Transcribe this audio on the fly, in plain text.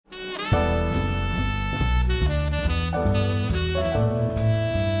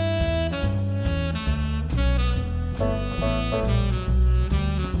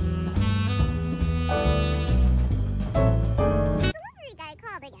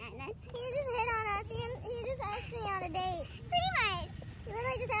man. He just hit on us. He just asked me on a date. Pretty much. He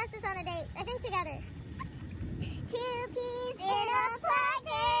literally just asked us on a date. I think together. 2 peas in a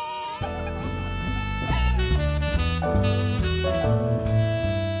placard.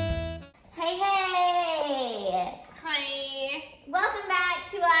 Hey, hey. Hi. Welcome back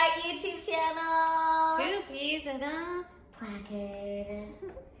to our YouTube channel. 2 peas in a placard.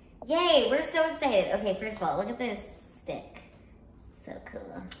 Yay, we're so excited. Okay, first of all, look at this stick. So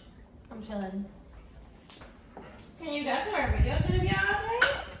cool. I'm chilling. Can you guess what our video's gonna be on today?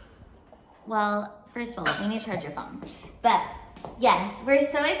 Well, first of all, we need to charge your phone. But yes,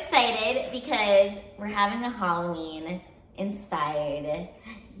 we're so excited because we're having a Halloween inspired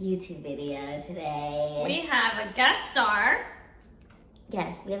YouTube video today. We have a guest star.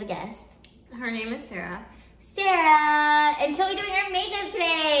 Yes, we have a guest. Her name is Sarah. Sarah, and she'll be doing our makeup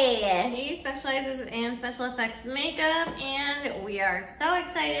today. She specializes in special effects makeup, and we are so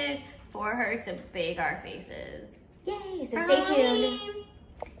excited for her to bake our faces. Yay, so stay tuned.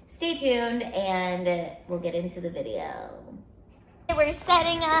 Stay tuned, and we'll get into the video. We're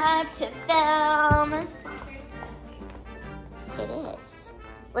setting up to film. It is.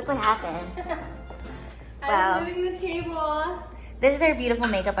 Look what happened. I was moving the table. This is our beautiful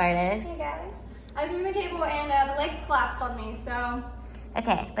makeup artist. Hey guys. I was moving the table and the legs collapsed on me, so.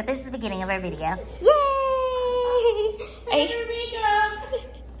 Okay, but this is the beginning of our video. Yay! Favorite makeup!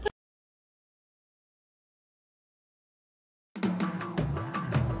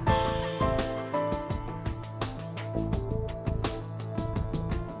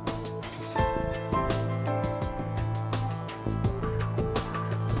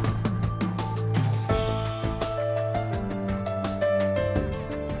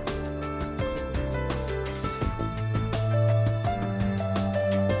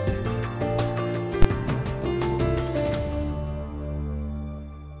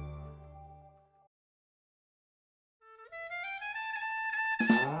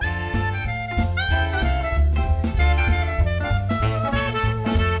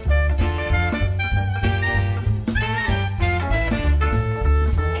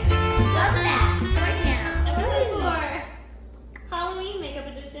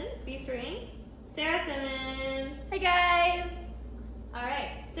 Featuring Sarah Simmons. Hey guys!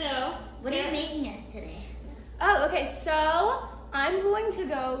 Alright, so What are you making us today? Oh, okay, so I'm going to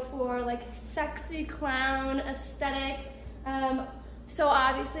go for like sexy clown aesthetic. So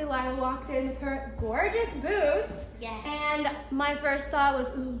obviously Lila walked in with her gorgeous boots. Yes. And my first thought was,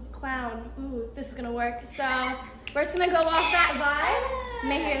 ooh, clown, ooh, this is gonna work. So we're just gonna go off that vibe,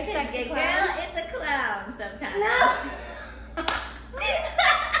 make it a sexy clown. Girl, it's a clown sometimes. No!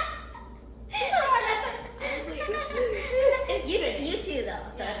 You too though,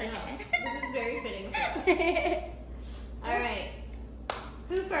 so it's okay. This is very fitting for us. Alright.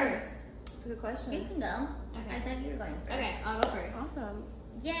 Who first? That's a good question. You can go. Okay. I thought you were going first. Okay, I'll go first. Awesome.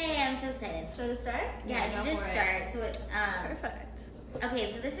 Yay, I'm so excited. Should I just start? Yeah, Yeah, you go just for it. start. So it, Perfect.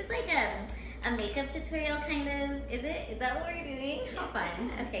 okay, so this is like a makeup tutorial kind of. Is it? Is that what we're doing? How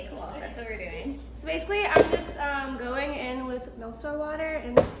fun. Okay, cool. That's what we're doing. So basically, I'm just going in with Mill Store water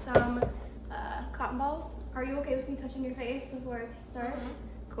and some cotton balls. Are you okay with me touching your face before I start?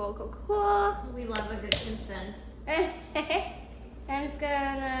 Cool, cool, cool. We love a good consent. I'm just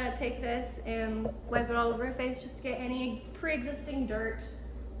gonna take this and wipe it all over her face just to get any pre-existing dirt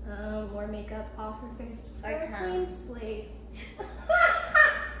or makeup off her face for Or a clean slate.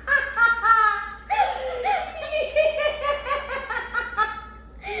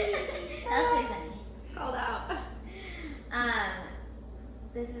 That's pretty funny. Called out.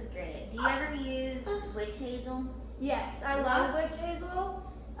 This is great. Do you ever use witch hazel? Yes, I love witch hazel.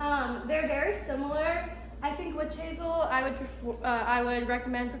 They're very similar. I think witch hazel I would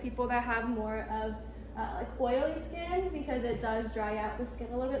recommend for people that have more of like oily skin because it does dry out the skin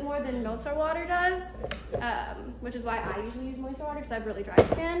a little bit more than Mill Store water does, which is why I usually use Mill Store water because I have really dry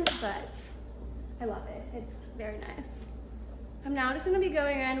skin, but I love it. It's very nice. I'm now just going to be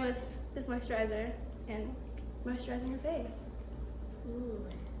going in with this moisturizer and moisturizing your face. Ooh.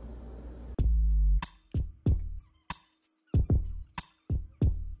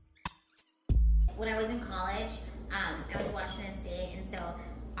 When I was in college, I was in Washington State, and so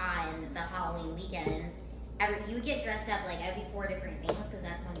on the Halloween weekends, you would get dressed up like every 4 different things because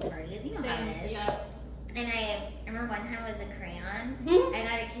that's how many parties. You know how it is. Yeah. And I remember one time it was a crayon. I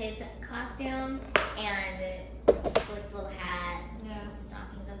got a kid's costume and with a little hat, some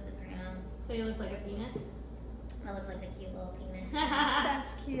stockings. That was a crayon. So you look like a penis? That looks like a cute little penis.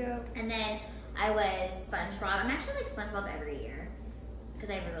 That's cute. And then I was SpongeBob. I'm actually like SpongeBob every year because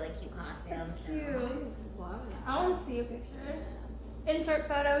I have a really cute costume. That's cute. Love that. I want to see a picture. insert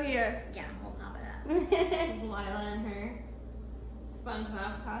photo here. Yeah, we'll pop it up. This is Lila in her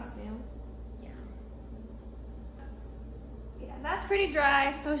SpongeBob costume. Yeah, that's pretty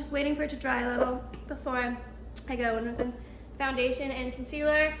dry. I was just waiting for it to dry a little before I go in with the foundation and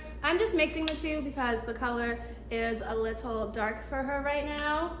concealer. I'm just mixing the two because the color is a little dark for her right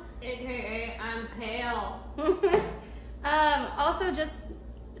now. AKA, I'm pale. Also, just,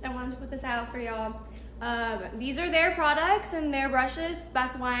 I wanted to put this out for y'all. These are their products and their brushes.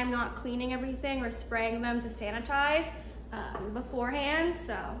 That's why I'm not cleaning everything or spraying them to sanitize beforehand.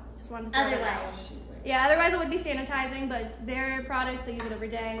 So just wanted to throw that out. Otherwise, she would. Yeah, otherwise it would be sanitizing, but it's their products, they use it every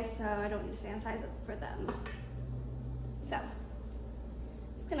day, so I don't need to sanitize it for them. So,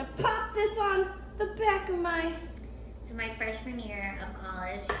 just gonna pop this on the back of my... So my freshman year of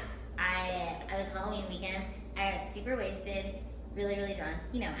college, I was Halloween weekend. I got super wasted, really, really drunk,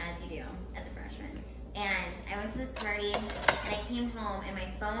 you know, as you do as a freshman. And I went to this party, and I came home, and my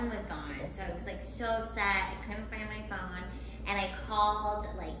phone was gone. So I was like so upset, I couldn't find my phone. And I called,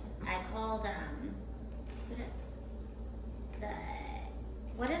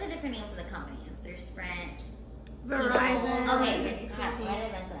 what are the different names of the companies? There's Sprint, Verizon. T-Mobile. Okay, God, why did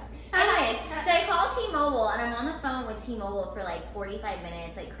I mess it up? Anyways, so I called T-Mobile, and I'm on the phone with T-Mobile for like 45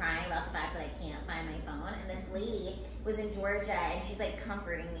 minutes, like crying about the fact that I can't find my phone. And this lady was in Georgia, and she's like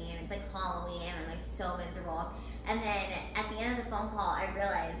comforting me, and it's like Halloween, and I'm like so miserable. And then at the end of the phone call, I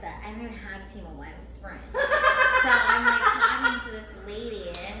realized that I don't even have T-Mobile, I have Sprint. So I'm like talking to this lady.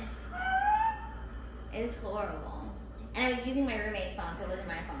 It was horrible. And I was using my roommate's phone, so it wasn't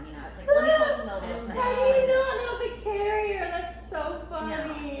my phone, you know. It's like, let me call T-Mobile. How do you not know the carrier? That's so funny.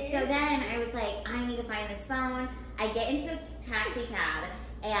 No. So then I was like, I need to find this phone. I get into a taxi cab,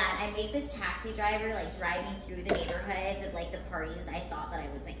 and I make this taxi driver like drive me through the neighborhoods of like the parties I thought that I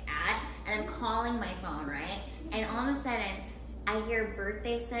was like at, and I'm calling my phone, right? And all of a sudden, I hear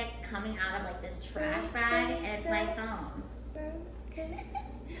birthday sex coming out of like this trash bag, and it's my phone.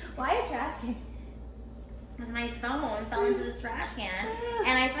 Why a trash can? Because my phone fell into this trash can,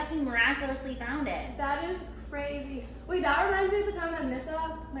 and I fucking miraculously found it. That is crazy. Wait, that reminds me of the time that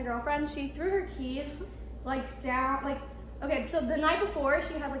Missa, my girlfriend, she threw her keys like down, like, okay, so the night before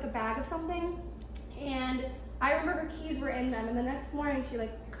she had like a bag of something, and I remember her keys were in them, and the next morning she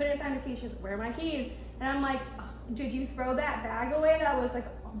like couldn't find her keys. She's like, where are my keys? And I'm like, did you throw that bag away that was like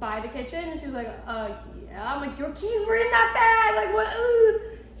by the kitchen? And she was like, yeah. I'm like, your keys were in that bag, like what?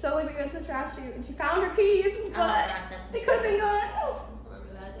 So like we went to the trash chute and she found her keys, but gosh, they could have been gone.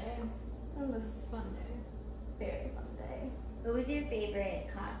 Remember that day? It was Fun day. very fun day. What was your favorite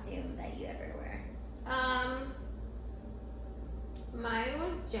costume that you ever wear? Mine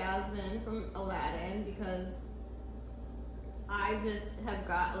was Jasmine from Aladdin because I just have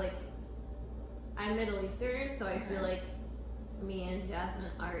got like, I'm Middle Eastern, so I feel like me and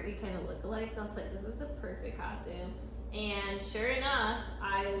Jasmine already kind of look alike. So I was like, this is the perfect costume. And sure enough,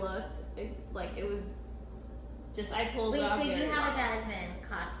 I looked like it was just, I pulled it off. Wait, so you have well. a Jasmine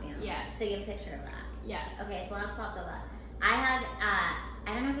costume? Yes. So you have a picture of that? Yes. Okay, so I'll pop that up. I had,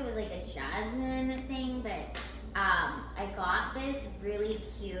 I don't know if it was like a Jasmine thing, but I got this really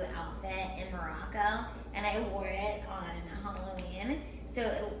cute outfit in Morocco, and I wore it on Halloween. So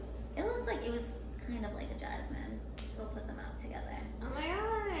it looks like it was kind of like a Jasmine. So we'll put them out together. Oh my god.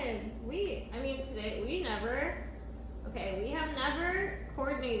 Today, we have never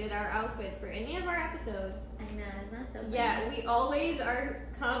coordinated our outfits for any of our episodes. I know, isn't that so funny? Yeah, we always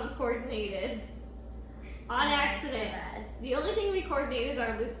come coordinated on accident. The only thing we coordinate is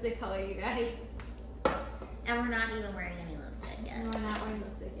our lipstick color, you guys. And we're not even wearing any lipstick yet. We're not wearing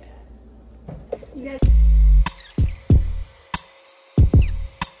lipstick yet. You guys.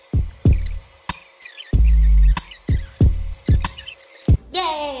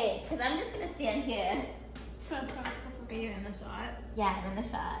 Yay! Because I'm just gonna stand here. Are you in the shot? Yeah, I'm in the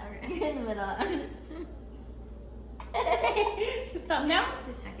shot. Okay. You're in the middle. I'm just. Thumbnail?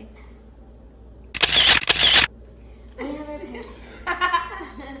 Just checking. I have a picture.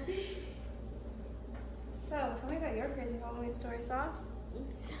 So, tell me about your crazy Halloween story, Sauce.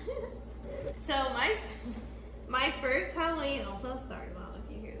 So my first Halloween, also sorry Mom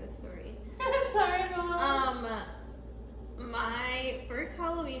if you hear this story. Sorry, Mom. My first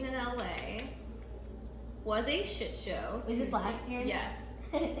Halloween in LA was a shit show. Was this last year? Yes.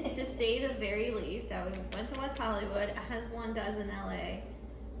 To say the very least. I went to West Hollywood, as one does in LA,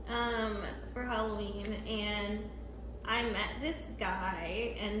 for Halloween, and I met this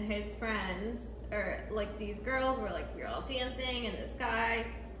guy and his friends, or like these girls were like, we were all dancing, and this guy,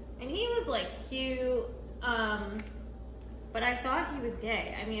 and he was like cute, but I thought he was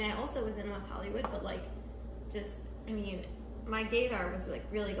gay. I mean, I also was in West Hollywood, but like, just, I mean, my gaydar was like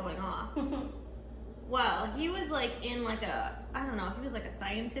really going off. Well, he was like in like a, I don't know, he was like a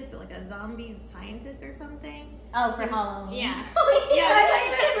scientist or like a zombie scientist or something. Oh, for Halloween. Yeah. Yeah,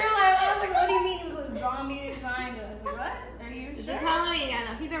 I didn't realize. I was like, what do you mean he was a zombie scientist? What? Are you This sure? is Halloween. Yeah,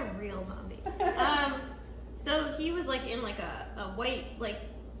 no, he's a real zombie. So he was like in like a white like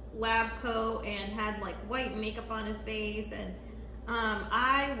lab coat and had like white makeup on his face, and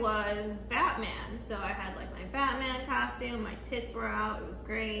I was Batman. So I had like my Batman costume, my tits were out, it was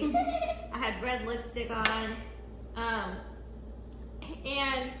great. I had red lipstick on.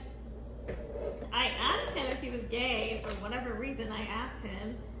 And I asked him if he was gay for whatever reason. I asked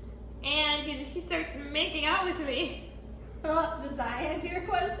him, and he starts making out with me. Does that answer your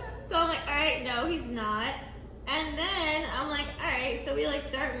question? So I'm like, all right, no, he's not. And then I'm like, all right, so we like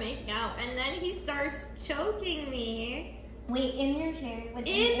start making out, and then he starts choking me. Wait, in your chair? In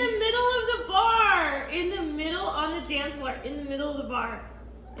the middle of the bar, in the middle on the dance floor, in the middle of the bar,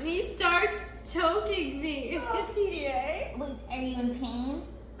 and he starts choking me. Oh, PDA. Wait, are you in pain?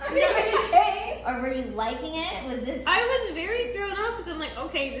 I'm in pain. Or were you liking it? Was this... I was very thrown off because I'm like,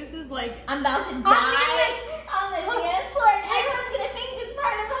 okay, this is like... I'm about to die on the dance floor and everyone's gonna think it's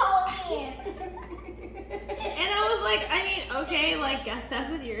part of Halloween. And I was like, I mean, okay, like, guess that's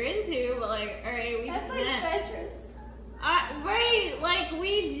what you're into, but like, all right, we That's just like met. Pinterest. Right, like,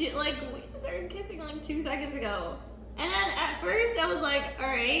 we just started kissing like 2 seconds ago. And then at first I was like, all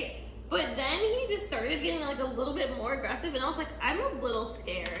right, but then he just started getting like a little bit more aggressive, and I was like, I'm a little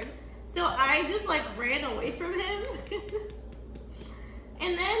scared. So I just like ran away from him.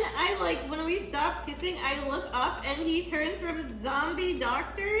 And then I like, when we stopped kissing, I look up and he turns from zombie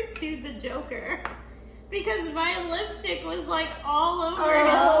doctor to the Joker. Because my lipstick was like all over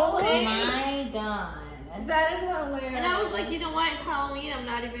Oh his face. my god. That is hilarious. And I was like, you know what, it's Halloween, I'm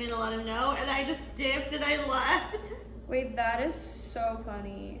not even gonna let him know. And I just dipped and I left. wait, that is so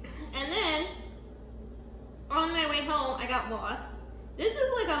funny. And then, on my way home, I got lost. This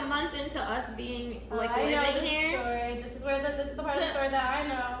is like a month into us being like I know living this here. story. This is the part of the story that I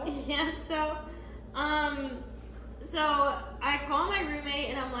know. Yeah, so I call my roommate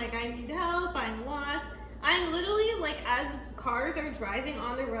and I'm like, I need help, I'm lost. I'm literally like, as cars are driving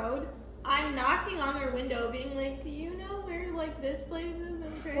on the road, I'm knocking on their window being like, do you know where like this place is?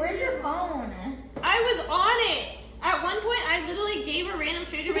 Where's your phone? I was on it. At one point, I literally gave a random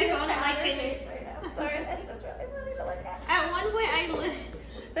stranger my phone and like, Powder face right now. Sorry, that's just really funny to look at. at one point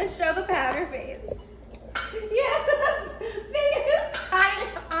Let's show the powder face. Yeah, make it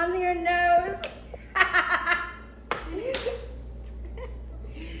on your nose.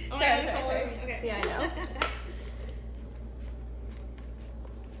 sorry. Okay. Yeah, I know. It's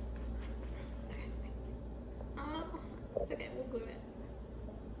okay, we'll glue it.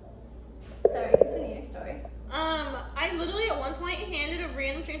 Sorry, continue your story. I literally at one point handed a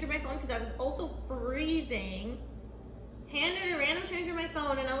random stranger my phone because I was also freezing. Handed a random stranger my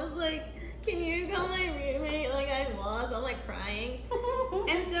phone and I was like, can you call my roommate? Like, I'm lost. I'm like crying.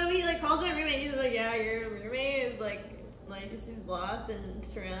 And so he like calls my roommate. He's like, yeah, your roommate is like she's lost and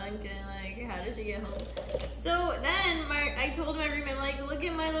shrunk and like, how did she get home? So then I told my roommate, like, look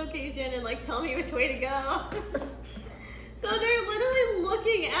at my location and like tell me which way to go. So they're literally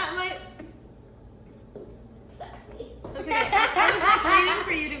looking at my... Sorry. Okay, I was waiting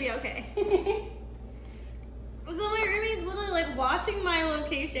for you to be okay. So my roommate's literally like watching my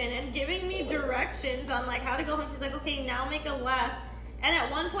location and giving me directions on like how to go home. She's like, okay, now make a left. And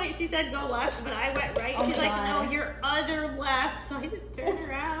at one point she said go left, but I went right. Oh She's my like, God. no, your other left. So I just turned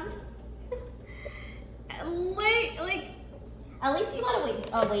around. Like, At least you got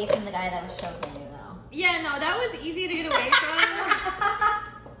away from the guy that was choking you, though. yeah, no, that was easy to get away from.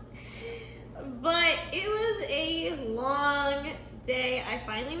 But it was a long day. I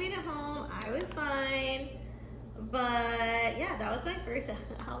finally made it home. I was fine. But yeah, that was my first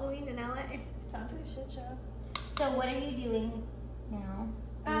Halloween in LA. Sounds like a shit show. So what are you doing now?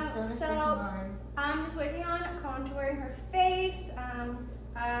 Are you still just working on? I'm just working on contouring her face.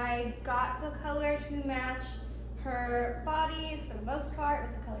 I got the color to match her body for the most part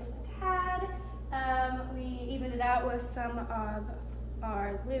with the colors I had. We evened it out with some of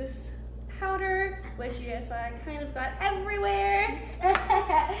our loose powder, which you guys saw I kind of got everywhere.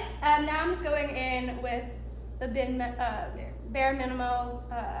 Now I'm just going in with the bare minimal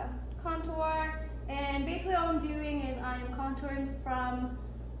contour. And basically all I'm doing is I'm contouring from,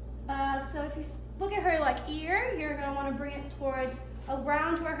 so if you look at her like ear, you're gonna wanna bring it towards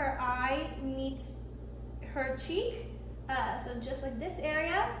around where her eye meets her cheek. So just like this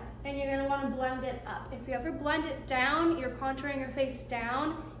area, and you're gonna wanna blend it up. If you ever blend it down, you're contouring your face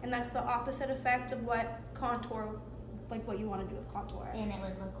down, and that's the opposite effect of what contour like what you want to do with contour. And it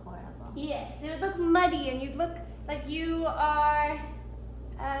would look horrible. Yes, it would look muddy, and you'd look like you are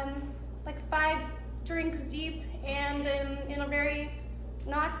like 5 drinks deep and in a very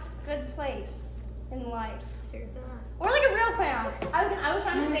not good place in life. Seriously. Or like a real clown. I was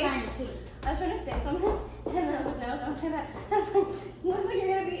trying to say cute. something, and then I was like, no, don't say that. I was like, looks like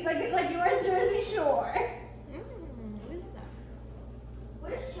you're gonna be like you're in Jersey Shore. What is that?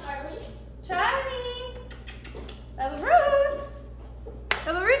 Where's Charlie? Charlie, that was rude.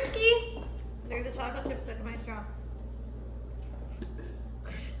 That was Ruski. There's a chocolate chip stuck in my straw.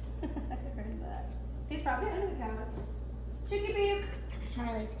 I heard that. He's probably under the couch. Chicky Puke.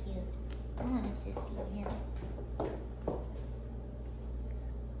 Charlie's cute. I wanted to see him.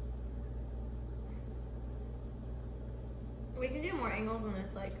 We can do more angles when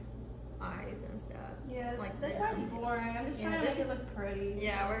it's like eyes and stuff. Yes, Like this this. one's boring. I'm just Yeah, trying to this make it look pretty.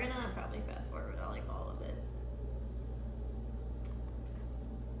 Yeah, we're gonna probably fast forward all of this.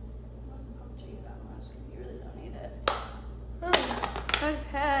 I'm not gonna you that much because you really don't need it.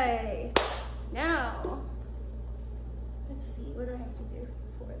 Okay, now let's see. What do I have to do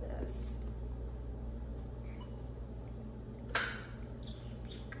for this?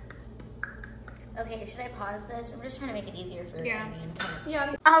 Okay, should I pause this? I'm just trying to make it easier for Yeah. me and Thomas.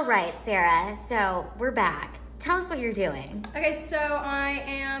 Yeah. All right, Sarah. So we're back. Tell us what you're doing. Okay, so I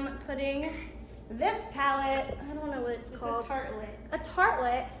am putting this palette. I don't know what it's called. It's a tartlet. A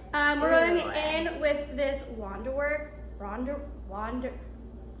tartlet. We're going Ooh. in with this Wanderer. Wanderer.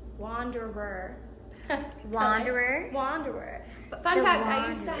 But fun The fact, I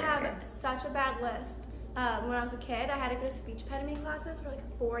used to Wanderer. have such a bad lisp. When I was a kid, I had to go to speech impediment classes for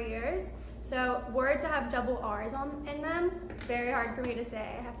like 4 years. So words that have double R's in them, very hard for me to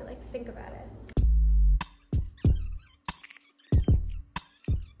say. I have to like think about it.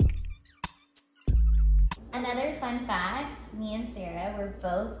 Another fun fact, me and Sarah were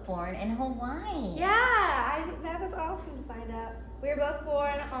both born in Hawaii. Yeah, that was awesome to find out. We were both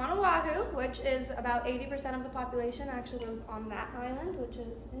born on Oahu, which is about 80% of the population actually lives on that island, which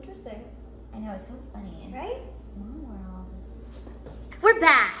is interesting. I know, it's so funny. Right? Small world. We're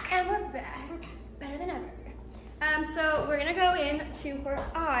back. And we're back, better than ever. So we're gonna go into her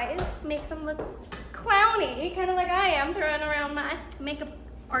eyes, make them look clowny, kind of like I am, throwing around my makeup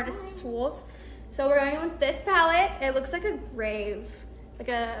artist's tools. So we're going in with this palette. It looks like a grave, like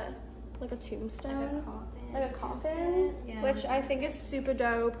a tombstone, like a coffin, Yeah. which I think is super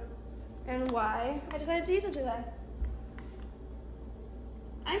dope. And why I decided to use it today.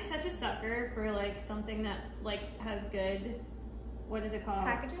 I'm such a sucker for like something that like has good, what is it called?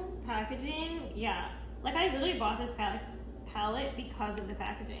 Packaging. Yeah. Like I literally bought this palette because of the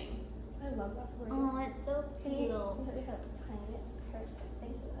packaging. I love that for you. Oh, it's so Can cute. you put your head up behind it? Perfect.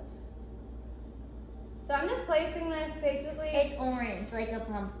 Thank you, love. So I'm just placing this basically. It's orange, like a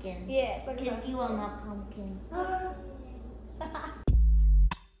pumpkin. Yeah, it's like a Because you are my pumpkin.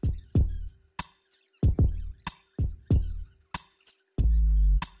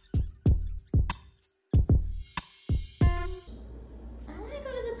 I want to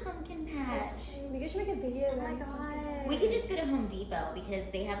go to the pumpkin patch. We should make a video. Oh my about god. We could just go to Home Depot because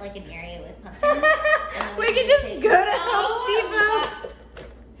they have like an area with pumpkins. And then We can could just take- go to Home Depot.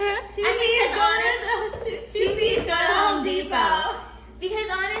 Two B's go to Home Depot. Because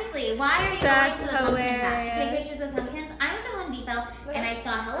honestly, why are you That's going to the pumpkin patch? To take hilarious. pictures of pumpkins? I went to Home Depot and I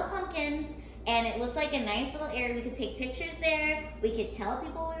saw hella pumpkins and it looked like a nice little area. We could take pictures there. We could tell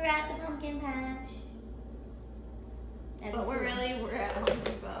people we were at the pumpkin patch. That'd be But we're cool. at Home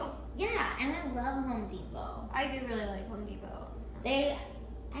Depot. Yeah, and I love Home Depot. I do really like Home Depot. I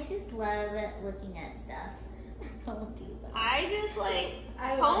just love looking at stuff. Home Depot. I just like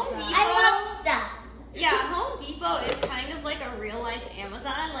I Home love Depot. that. I love stuff. Yeah, Home Depot is kind of like a real life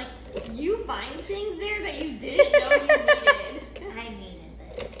Amazon. Like you find things there that you didn't know you needed. I needed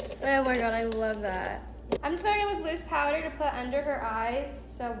this. Oh my god, I love that. I'm just going in with loose powder to put under her eyes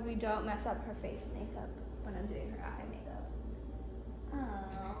so we don't mess up her face makeup when I'm doing her eye makeup. Oh.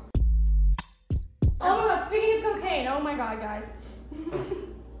 Oh my god, speaking of cocaine, oh my god, guys.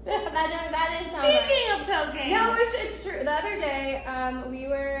 that didn't sound right. Speaking of cocaine. No, it's true. The other day, we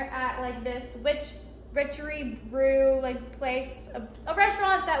were at like this witchery brew like place, a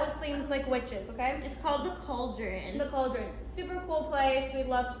restaurant that was themed like witches, okay? It's called the Cauldron. The Cauldron. Super cool place. We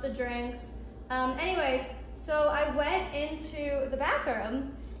loved the drinks. Anyways, so I went into the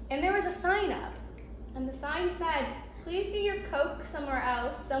bathroom and there was a sign up. And the sign said, please do your coke somewhere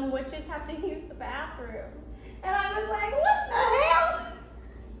else. Some witches have to use the bathroom. And I was like, what the hell?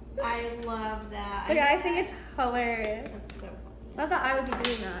 I love that. Like, I think it's hilarious. That's so funny. Not that I would be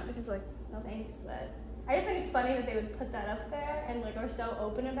doing that because, like, no thanks, but I just think it's funny that they would put that up there and like are so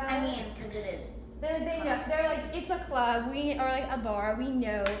open about it. I mean, because it is. They know. They're like, it's a club. Or like a bar. We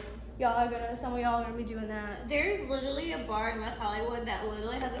know some of y'all are gonna be doing that. There's literally a bar in West Hollywood that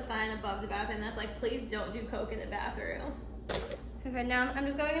literally has a sign above the bathroom that's like, please don't do coke in the bathroom. Okay, now I'm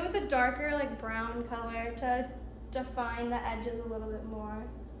just going in with a darker like brown color to define the edges a little bit more.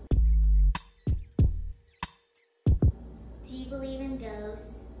 Do you believe in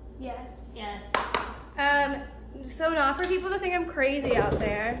ghosts? Yes. Yes. So not for people to think I'm crazy out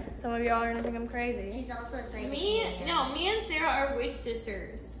there. Some of y'all are gonna think I'm crazy. She's also a psychic. Me and Sarah are witch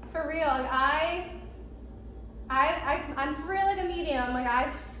sisters. For real, like I'm for real like a medium.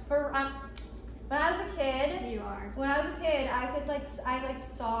 Like when I was a kid. You are. When I was a kid, I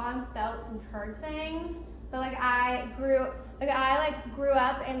saw and felt and heard things. But like I grew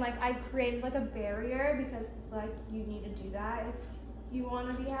up and like I created like a barrier because like you need to do that if you want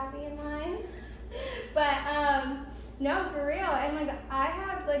to be happy in life. But no, for real. And like I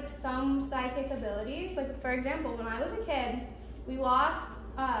have like some psychic abilities. Like for example, when I was a kid, we lost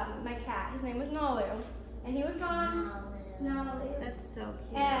my cat. His name was Nalu, and he was gone. Nalu. That's so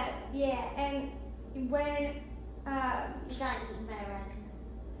cute. And when He got eaten by a raccoon.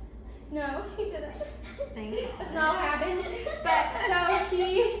 no, he didn't. Thank you. That's not what happened. But so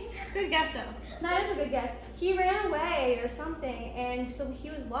he. Good guess though. That is a good guess. He ran away or something, and so he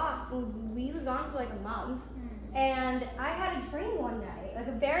was lost. And he was gone for like a month. And I had a dream one night, like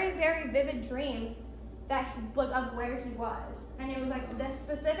a very, very vivid dream that of where he was, and it was like this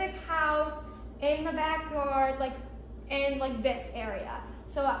specific house in the backyard, like in like this area.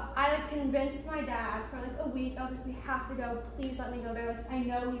 So I like convinced my dad for like a week. I was like, we have to go. Please let me go there. Like I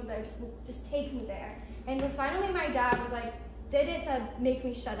know he's there. Just take me there. And then finally, my dad was like, did it to make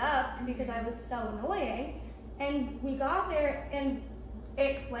me shut up because I was so annoying. And we got there, and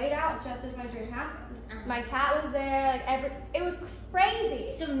it played out just as my dream happened. My cat was there, like it was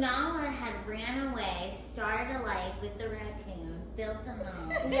crazy. So Nala had ran away, started a life with the raccoon, built a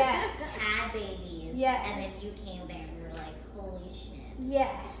home, Yes. had babies, Yes. and then you came there and you were like, holy shit.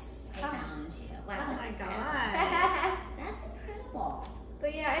 Yes. I found you. Wow, Oh that's my incredible. god. That's incredible.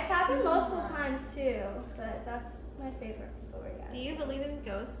 But yeah, it's happened multiple times too. But that's my favorite story. Do you believe in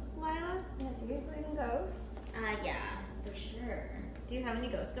ghosts, Lila? Yeah, do you believe in ghosts? Yeah, for sure. Do you have any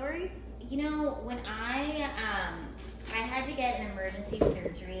ghost stories? You know, when I had to get an emergency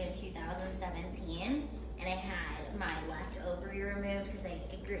surgery in 2017, and I had my left ovary removed because I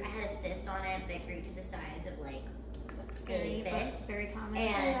had a cyst on it that grew to the size of like Scary, a fist. very common.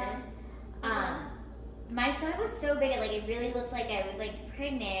 And my stomach was so big, like it really looked like I was like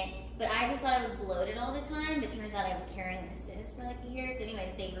pregnant, but I just thought I was bloated all the time. But turns out I was carrying a cyst for like a year. So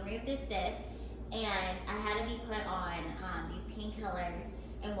anyways, they removed this cyst, and I had to be put on these painkillers.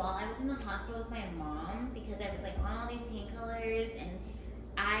 And while I was in the hospital with my mom, because I was like on all these painkillers, and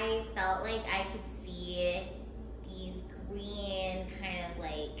I felt like I could see these green kind of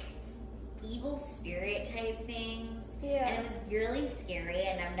like evil spirit type things. Yeah. And it was really scary,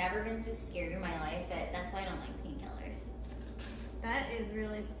 and I've never been so scared in my life. That's why I don't like painkillers. That is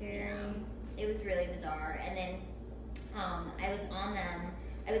really scary. Yeah. It was really bizarre. And then I was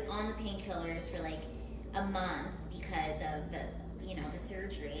on the painkillers for like a month because of the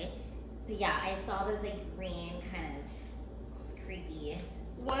surgery. But yeah, I saw those like green kind of creepy.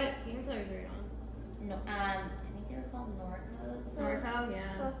 What painkillers are you on? No, I think they were called Norcos. Norco,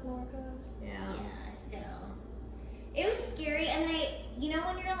 yeah. Fuck Norcos. Yeah. Yeah, so it was scary. And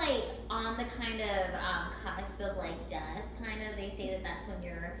when you're like on the kind of cusp of like death, kind of, they say that's when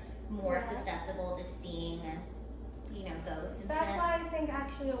you're more susceptible to seeing ghosts and That's shit. why I think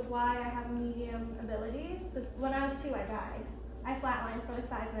actually why I have medium abilities. Because when I was 2, I died. I flatlined for like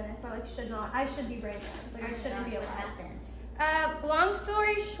 5 minutes. I should be brain dead. Like I shouldn't be What alive. happened? Long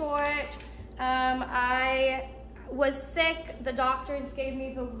story short, I was sick. The doctors gave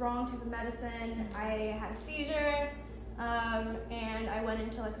me the wrong type of medicine. I had a seizure, and I went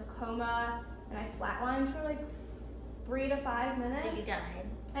into like a coma, and I flatlined for like 3 to 5 minutes. So you died.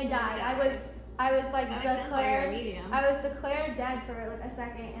 I died. I was like That explains why you're a declared. medium. I was declared dead for like a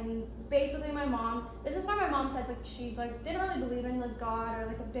second, and basically my mom. This is why my mom said like she like didn't really believe in like God or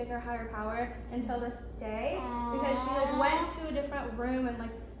like a bigger higher power until this day, because she like went to a different room and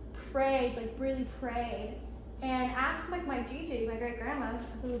like prayed, like really prayed, and asked like my Gigi, my great grandma,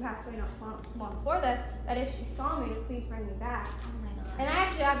 who passed away not long before this, that if she saw me, to please bring me back. Oh my god. And I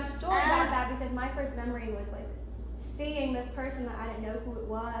actually have a story about that, because my first memory was like seeing this person that I didn't know who it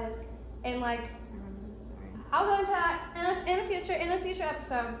was, and like I remember the story. I'll go into that in a future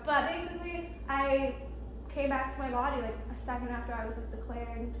episode. But basically, I came back to my body like a second after I was like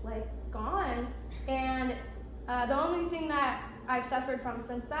declared like gone, And the only thing that I've suffered from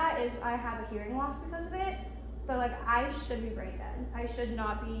since that is I have a hearing loss because of it. But like I should be brain dead. I should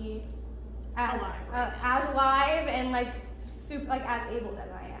not be as alive and like super like as able as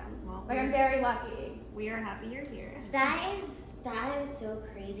I am. Well, like I'm very lucky. We are happy you're here. That is so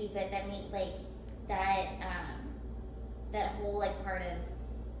crazy. But that means like that whole like part of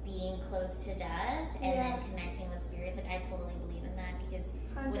being close to death and then connecting with spirits. Like I totally believe in that because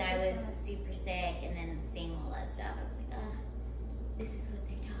 100%. When I was super sick and then seeing all that stuff, I was like, this is what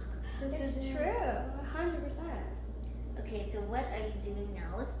they talk about. This is true, 100%. Okay, so what are you doing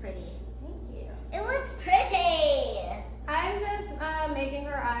now? It looks pretty. Thank you. It looks pretty! I'm just making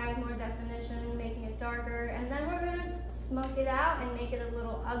her eyes more definition, making it darker, and then we're gonna smoke it out and make it a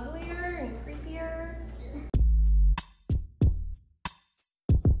little uglier and creepier.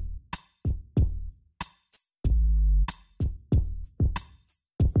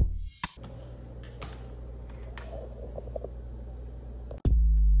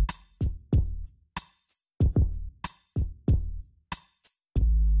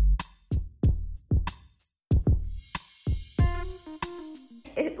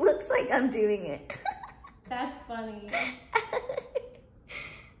 It looks like I'm doing it. That's funny.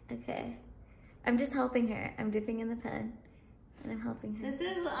 Okay. I'm just helping her. I'm dipping in the pen and I'm helping her. This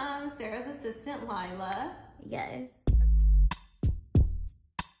is Sarah's assistant, Lila. Yes.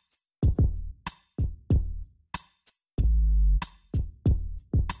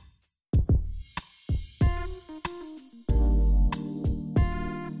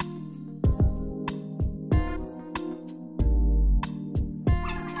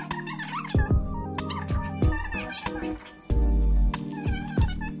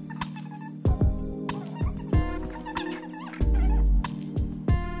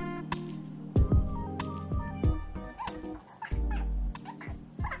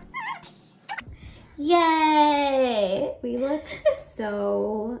 Yay! We look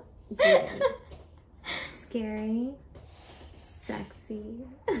so good. Scary. Sexy.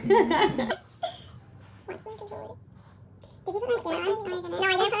 Did you put mascara on? No,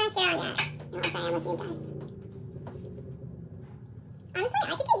 I didn't put mascara on yet. No, sorry, I almost moved on. Honestly, I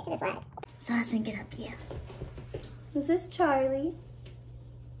could get used to this look. Sawsan, get up here. This is Charlie.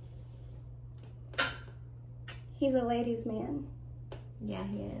 He's a ladies' man. Yeah,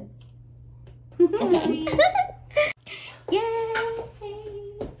 he is. Okay. Yay!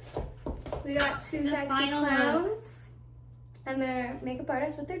 We got two sexy clowns and their makeup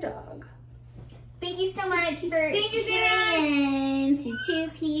artist with their dog. Thank you so much for tuning in to Two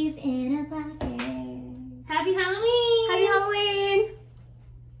Peas in a Pocket. Happy Halloween! Happy Halloween!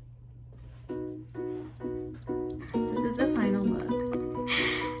 This is the final look.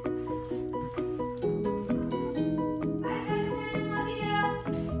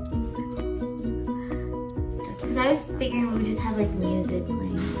 Because I was figuring we would just have like music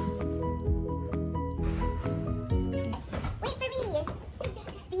playing. Wait for me!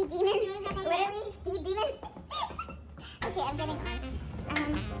 Speed demon. Literally, speed demon. Okay, I'm getting on.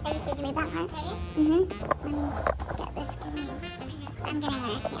 Did you make that part? Ready? Mm-hmm. Let me get this going. I'm getting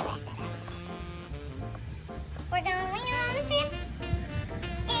our camera set up. We're going on a trip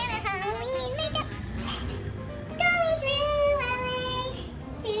in our Halloween makeup. Going through LA.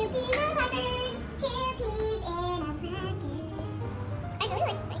 2 peas in a pocket. 2 peas in a pocket. I really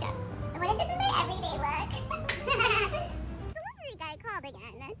like this makeup. What if this is our everyday look? The delivery guy called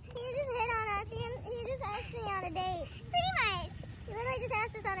again. He just hit on us. He just asked me on a date. Pretty much. He literally just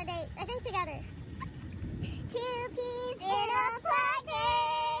asked us on a date. I think together. 2 peas in a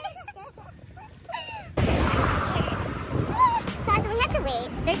pocket. Sasha, we have to wait.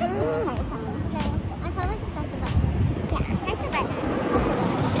 There's a coming. Okay. I probably should press the button. Yeah, press the button.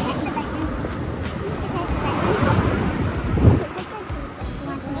 Press the button. You need to press the button.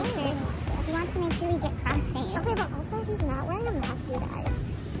 He wants to make sure we get cross-saved. Okay, but also he's not wearing a mask, you guys.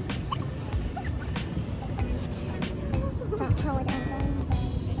 Don't hold it.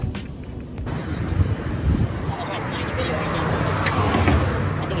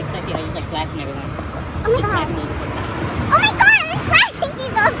 I think it's sexy how you're like flashing everyone. Oh my Just god. slapping people like that. Oh my god, I'm flashing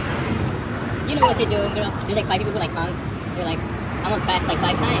people. You know what you're doing, girl. There's like 5 people who like honk. They're like almost crashed like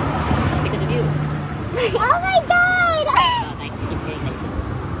 5 times because of you. Oh my god. Like, I keep forgetting that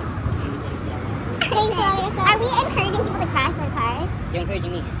you should use it. Thanks, Alyssa. Are we encouraging people to crash their cars? You're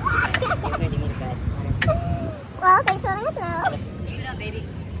encouraging me. You're encouraging me to crash, honestly. Well, thanks for letting us know. Keep it up, baby.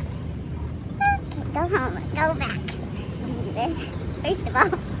 Go home. Go back. First of all.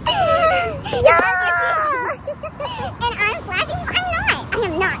 Yeah! And I'm flashing you? I'm not. I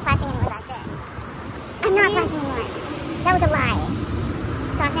am not flashing anyone back there. I'm not flashing anyone. That was a lie.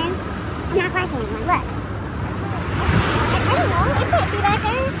 Sawsan? I'm not flashing anyone. Look. I don't know. I can't see back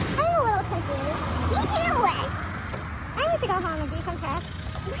there. I'm a little confused. Me too. I need to go home and decompress.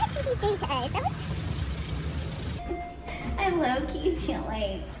 What did he say to us? That was... I low-key feel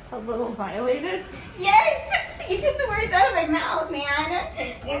like A little violated. yes! You took the words out of my mouth, man.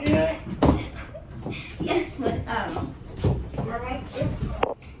 You do it. Yes, but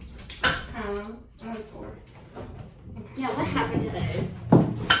yeah, what happened to this?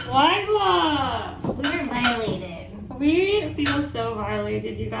 Lila! We were violated. We feel so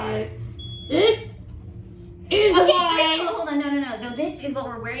violated, you guys. This is Okay, why. wait, hold on, no. No, this is what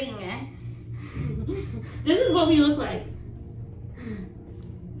we're wearing. This is what we look like.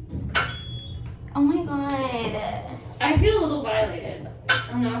 Oh my god. I feel a little violated.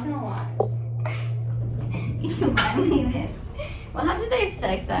 I'm not gonna lie. You violated. Well, how did I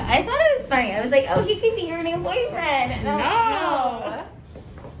dissect that? I thought it was funny. I was like, oh, he could be your new boyfriend. And I was like,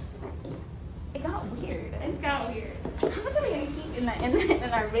 no. It got weird. It got weird. How much are we gonna keep in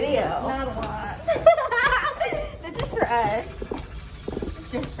our video? Not a lot. This is for us. This is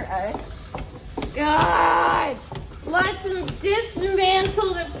just for us. God! Let's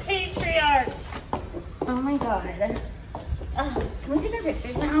dismantle the patriarch. Oh my god. Oh, can we take our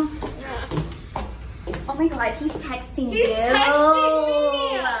pictures now? Yeah. Oh my god, he's texting He's you. texting me.